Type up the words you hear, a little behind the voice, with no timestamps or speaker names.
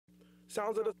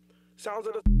sounds of the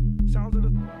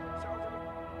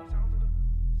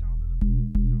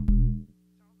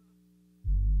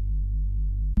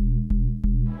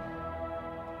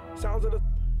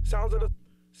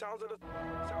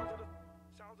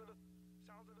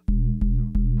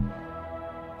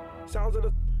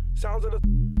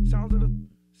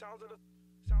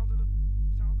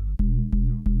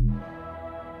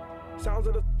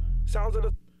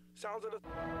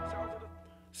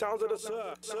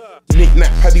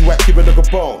Knick-knack, paddywhack, give a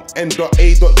nigga bone.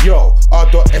 N.A.yo,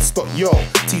 R.S.yo,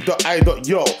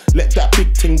 T.I.yo, let that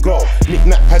big ting go.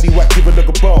 Knick-knack, paddywhack, give a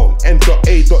nigga bone.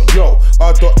 N.A.yo,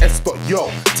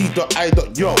 R.S.yo,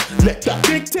 T.I.yo, let that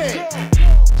big ting.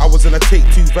 I was in a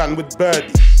take-two van with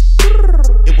Birdie.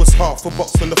 It was half a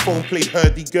box when the phone played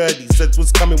Hurdy Gurdy. Zeds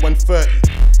was coming 130.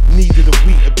 Needed a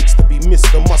week, a bitch to be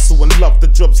missed. The muscle and love the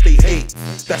jobs they hate.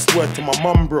 That's word to my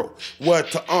mum, bro.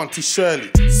 Word to Auntie Shirley.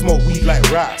 Smoke weed like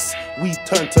rice. Weed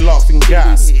turned to laughing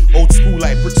gas. Old school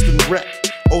like Brixton Rec.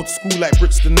 Old school like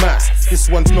Brixton Mass. This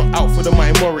one's not out for the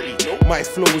minority. My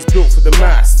flow was built for the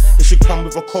mass. It should come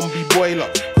with a combi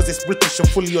boiler, cause it's British and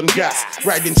fully on gas.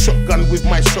 Riding shotgun with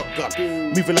my shotgun.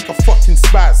 Moving like a fucking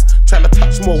spaz. Trying to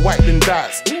touch more white than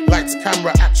Daz. Lights,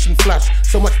 camera, action, flash.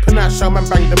 So much panache, I'm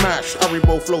bang the mash.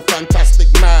 Haribo flow,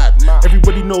 fantastic, mad.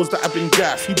 Everybody knows that I've been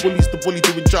gassed. He bullies the bully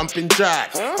doing jumping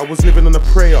jacks. I was living on a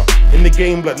prayer. In the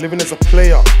game, blood, living as a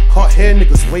player. Can't hear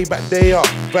niggas way back there.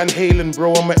 Van Halen,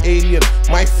 bro, I'm an alien.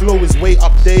 My flow is way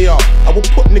up there. I will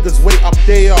put niggas way up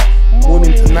there.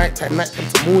 Morning to nighttime, nighttime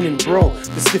to morning, bro.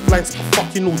 The stiff lines for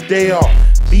fucking all day.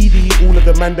 BD, all of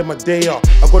the man them a day.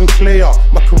 I've gone clear.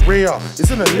 My career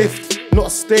is in a lift, not a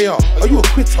stayer. Are you a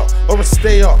quitter or a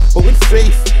stayer? But with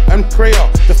faith and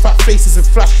prayer, the fat faces and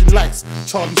flashing lights.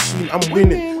 Charlie Sheen, I'm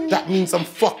winning. That means I'm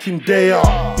fucking there.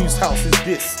 Whose house is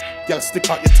this? Girl, stick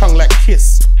out your tongue like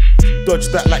Kiss. Dodge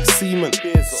that like semen.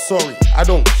 Sorry, I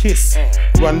don't kiss.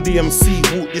 Run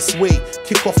DMC, walk this way.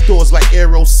 Kick off doors like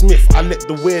Aerosmith. I let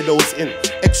the weirdos in.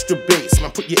 Extra bass,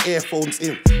 man, put your earphones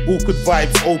in. Awkward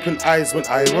vibes, open eyes when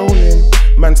I roll in.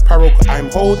 Man's paroque I'm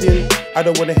holding. I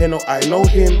don't wanna hear no I know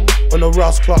him. On a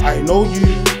Rouse clock I know you.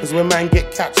 Cause when man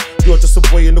get catch, you're just a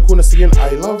boy in the corner saying I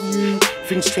love you.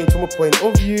 Things change from a point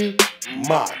of view.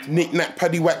 Mad. Knick-knack,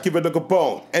 paddywhack, give a nigga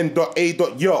bone.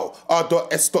 N.A.yo,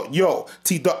 R.S.yo,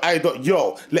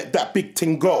 T.I.yo, let that big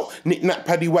ting go. Knick-knack,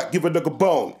 paddywhack, give a nigga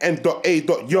bone.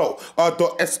 N.A.yo,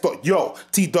 R.S.yo,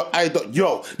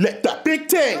 T.I.yo, let that big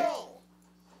ting.